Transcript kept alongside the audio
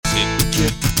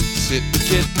sit with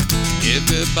Kit.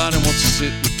 Everybody wants to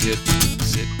sit with Kit.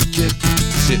 Sit with Kit.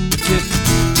 Sit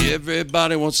with Kit.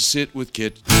 Everybody wants to sit with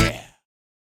Kit. Yeah.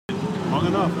 Long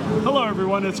enough. Hello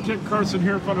everyone, it's Kit Carson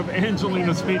here in front of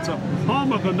Angelina's Pizza,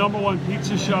 home of the #1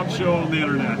 pizza shop show on the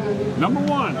internet.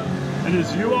 #1. And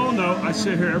as you all know, I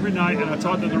sit here every night and I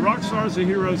talk to the rock stars, the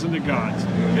heroes, and the gods.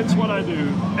 It's what I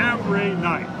do every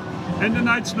night. And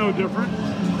tonight's no different.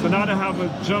 Tonight I have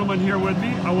a gentleman here with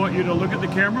me. I want you to look at the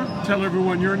camera, tell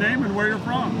everyone your name and where you're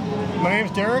from. My name's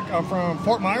Derrick. I'm from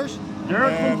Fort Myers.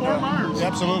 Derrick from Fort Myers.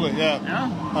 Absolutely, yeah.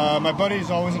 Yeah? My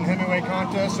buddy's always in Hemingway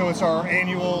contest, so it's our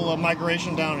annual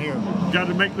migration down here. Got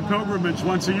to make the pilgrimage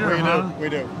once a year, huh? We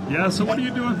do. Yeah, so what do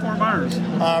you do in Fort Myers?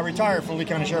 Retired from Lee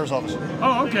County Sheriff's Office.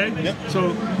 Oh, okay. Yep.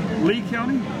 So, Lee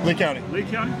County? Lee County. Lee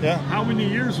County? Yeah. How many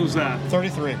years was that?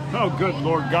 33. Oh, good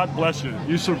Lord. God bless you.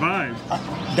 You survived.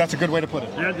 That's a good way to put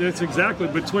it. Yeah, it's exactly.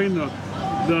 Between the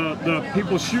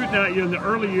people shooting at you in the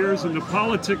early years and the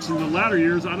politics in the latter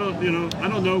years, I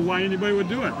don't know why anybody would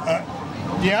do it.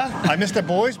 Yeah, I miss the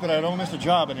boys, but I don't miss the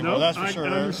job anymore. That's for sure.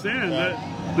 I understand that.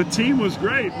 The team was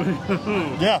great, but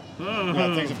yeah,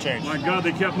 things have changed. My God,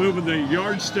 they kept moving the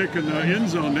yardstick in the end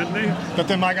zone, didn't they? But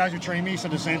then my guys who trained me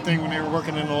said the same thing when they were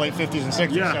working in the late 50s and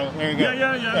 60s. Yeah, so there you go.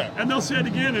 Yeah. And they'll say it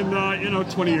again in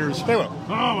 20 years. They will.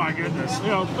 Oh my goodness.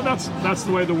 But that's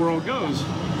the way the world goes.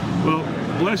 Well,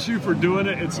 bless you for doing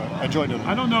it. I enjoy doing it.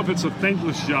 I don't know if it's a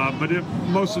thankless job, but it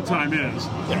most of the time is.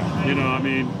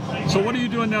 Yeah. So what are you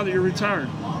doing now that you're retired?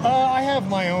 I have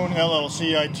my own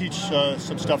LLC. I teach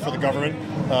some stuff for the government,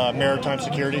 maritime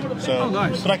security. So,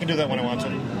 nice. But I can do that when I want to.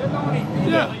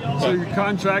 Yeah. So you're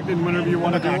contracted whenever you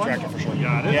want to do it? I'm a contractor for sure.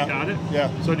 Got it. Yeah. Got it. Yeah.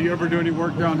 So do you ever do any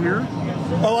work down here?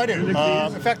 Oh, I do.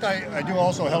 In fact, I do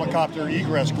also a helicopter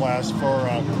egress class for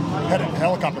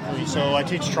helicopter crews. So I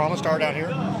teach Trauma Star down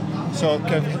here. So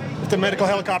if the medical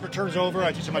helicopter turns over,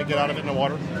 I teach somebody to get out of it in the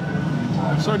water.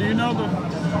 So do you know the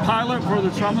pilot for the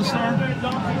Trauma Star?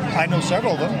 I know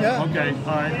several of them, yeah. Okay,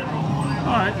 all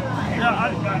right. Yeah,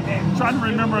 I'm trying to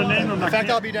remember a name of them. In fact,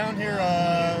 I'll be down here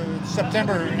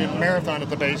September in Marathon at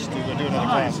the base to do another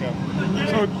class. Yeah.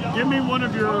 So give me one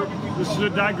of your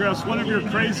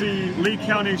crazy Lee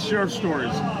County Sheriff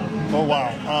stories. Oh,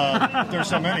 wow. There's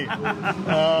so many.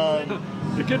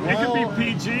 It could be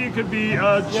PG, it could be G,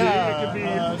 it could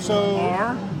be so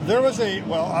R. There was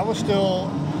I was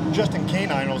still just in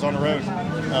canine. I was on the road.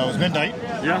 It was midnight.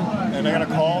 Yeah. And I got a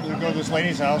call to go to this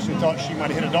lady's house who thought she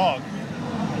might have hit a dog.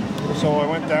 So I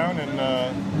went down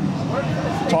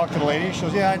and talked to the lady. She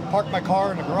goes, yeah, I parked my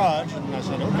car in the garage. And I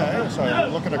said, okay. So I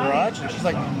look at the garage and she's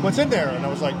like, what's in there? And I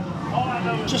was like,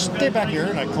 just stay back here.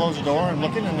 And I closed the door and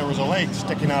looking, and there was a leg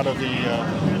sticking out of the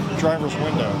driver's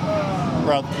window.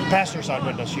 Well, the passenger side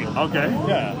window shield. Okay.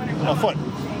 Yeah, a foot.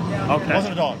 Okay. It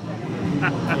wasn't a dog.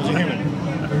 It was a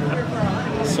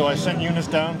human. So I sent units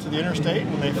down to the interstate,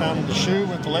 and they found the shoe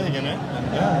with the leg in it.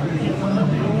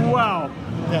 And, wow.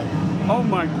 Yeah. Oh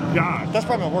my God. That's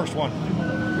probably my worst one.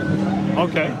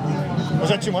 Okay. Was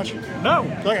that too much? No.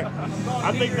 Okay.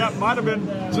 I think that might have been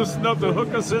just enough to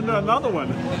hook us into another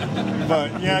one.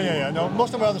 But yeah. No,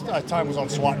 most of my other time was on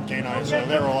SWAT and K9, so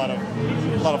there were a lot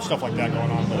of stuff like that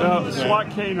going on. But, SWAT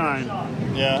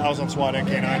K9. Yeah, I was on SWAT and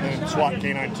K9, and SWAT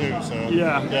K9 too. So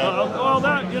yeah. Well,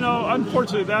 that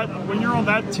unfortunately, that when you're on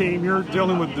that team, you're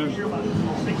dealing with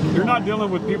you're not dealing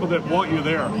with people that want you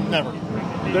there. Never.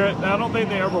 I don't think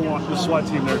they ever want the SWAT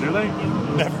team there, do they?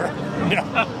 Never.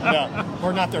 Yeah.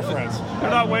 We're not their friends.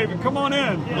 They're not waving, come on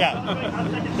in.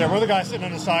 Yeah, we're the guys sitting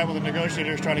on the side with the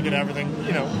negotiators trying to get everything,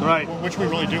 right. Which we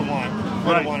really do want.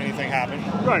 We don't want anything happen.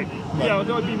 Right. But, yeah,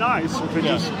 that would be nice if it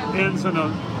just ends in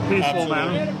a peaceful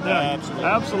manner. Yeah,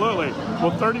 absolutely.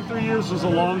 Well, 33 years is a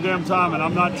long damn time, and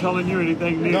I'm not telling you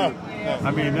anything new. No.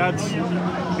 I mean, that's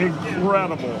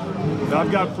incredible.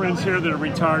 I've got friends here that are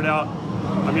retired out.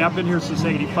 I mean, I've been here since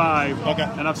 '85,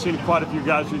 and I've seen quite a few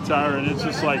guys retire, and it's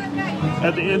just like,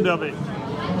 at the end of it,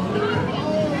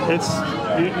 it's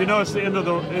it's the end of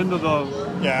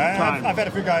the yeah. time. I've had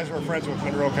a few guys who are friends with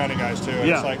Monroe County guys too. And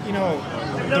yeah. It's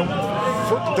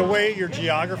like the way your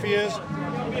geography is,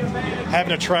 having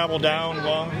to travel down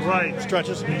long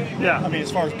stretches. Yeah. I mean,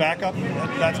 as far as backup,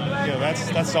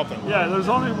 that's something. Yeah. There's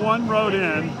only one road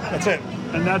in. That's it.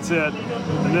 And that's it.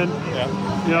 And then,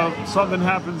 something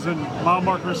happens in mile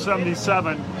marker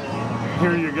 77.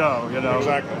 Here you go.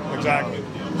 Exactly.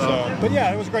 So, but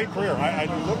yeah, it was a great career. I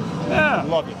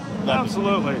loved it.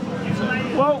 Absolutely.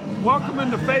 Well, welcome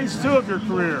into phase 2 of your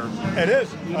career. It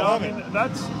is. I love it.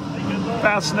 That's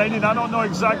fascinating. I don't know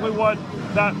exactly what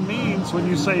that means when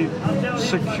you say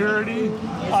security.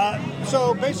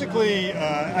 So basically,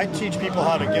 I teach people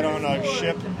how to get on a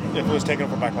ship if it was taken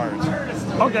over by pirates.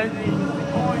 Okay.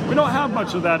 We don't have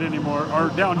much of that anymore, or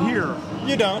down here.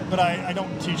 You don't, but I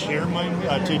don't teach here mainly.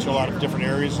 I teach a lot of different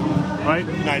areas, Right? in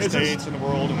the United States, in the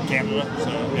world, and in Canada. So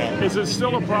yeah, Is it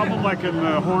still a problem like in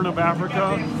the Horn of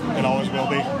Africa? it always will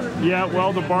be. Yeah,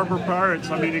 well, the Barber Pirates,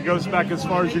 I mean, it goes back as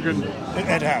far as you can.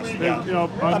 It has. Yeah. You know,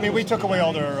 I mean, we took away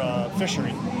all their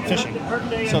fishing,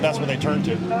 so that's where they turned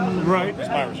to. Right. Was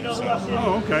piracy. So.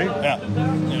 Oh, okay. Yeah,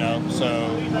 you know,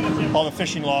 so all the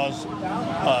fishing laws,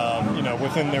 you know,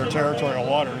 within their territorial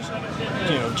waters,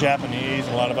 you know, Japanese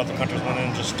and a lot of other countries went in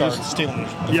and just started stealing the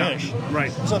fish.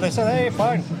 Right. So they said, hey,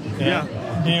 fine. You know? Yeah.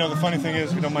 And, you know, the funny thing is,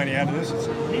 if you don't mind me adding this, is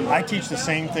I teach the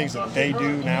same things that they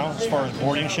do now as far as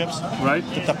boarding ships. Right.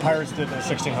 That the pirates did in the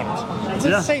 1600s. It's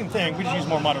the same thing. We just use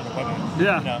more modern equipment.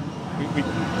 Yeah. You know? We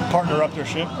partner up their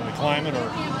ship and we climb it, or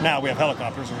now we have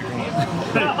helicopters and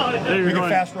we can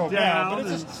fast rope down.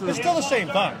 But it's still the same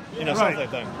thing, you know, Right. same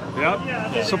thing.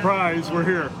 Yep. Surprise, we're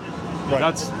here. Right.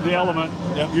 That's the element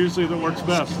usually that works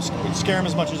best. Scare them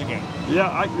as much as you can.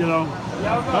 Yeah, you know,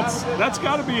 that's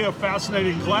got to be a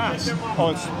fascinating class. Oh,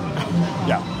 it's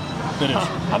it is.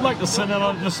 I'd like to sit in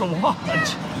on it just to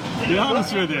watch. To be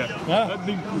honest with you, Yeah.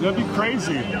 that'd be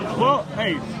crazy. Well,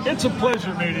 hey, it's a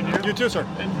pleasure meeting you. You too, sir.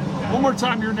 And one more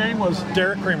time, your name was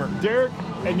Derrick Creamer. Derrick,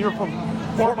 and you're from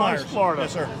Fort Myers, Florida.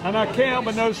 Yes, sir. And I can't help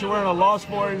but notice you're wearing a Lost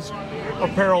Boys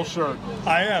apparel shirt.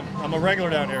 I am. I'm a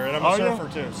regular down here, and I'm a surfer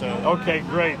too. So Okay,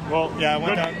 great. Well, yeah, I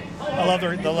went down. I love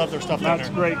their stuff down That's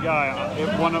a there. great guy.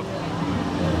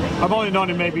 I've only known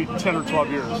him maybe 10 or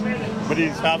 12 years, but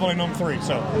I've only known him 3,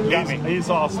 so you got me. he's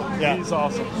awesome. Yeah. He's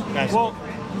awesome. Nice. Well,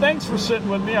 thanks for sitting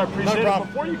with me. I appreciate it. problem.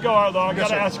 Before you go, though, I Yes, got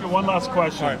to sir. ask you one last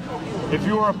question. All right. If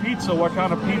you were a pizza, what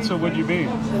kind of pizza would you be?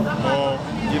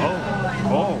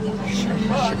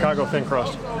 Chicago thin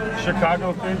crust,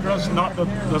 Chicago thin crust, not the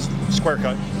square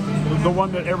cut.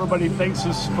 one that everybody thinks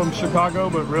is from Chicago,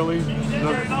 but really,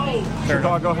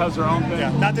 Chicago has their own thing.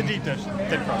 Yeah, not the deep dish,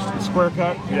 thin crust. Square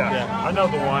cut? Yeah. Yeah. I know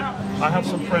the one. I have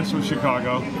some friends from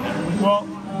Chicago. Well,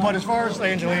 But as far as the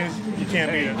Angelina's, you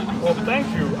can't beat it. well, thank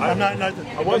you. I'm not.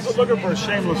 I wasn't looking for a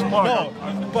shameless plug.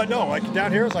 No, but no. Like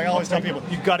down here, it's like I always tell people,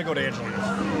 you got to go to Angelina's.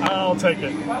 I'll take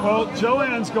it. Well,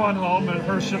 Joanne's going home and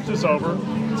her shift is over,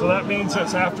 so that means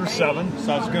it's after 7.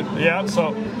 Sounds good. Yeah,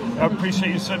 so I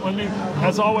appreciate you sitting with me.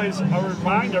 As always, I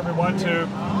remind everyone to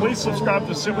please subscribe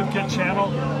to Sit With Kit channel,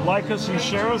 like us and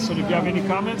share us, and if you have any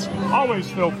comments, always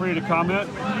feel free to comment.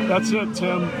 That's it,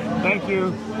 Tim. Thank you.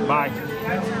 Bye.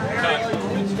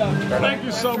 Thank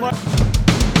you so much.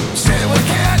 Sit with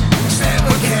Kit,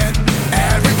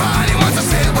 everybody wants to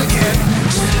sit with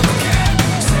Kit.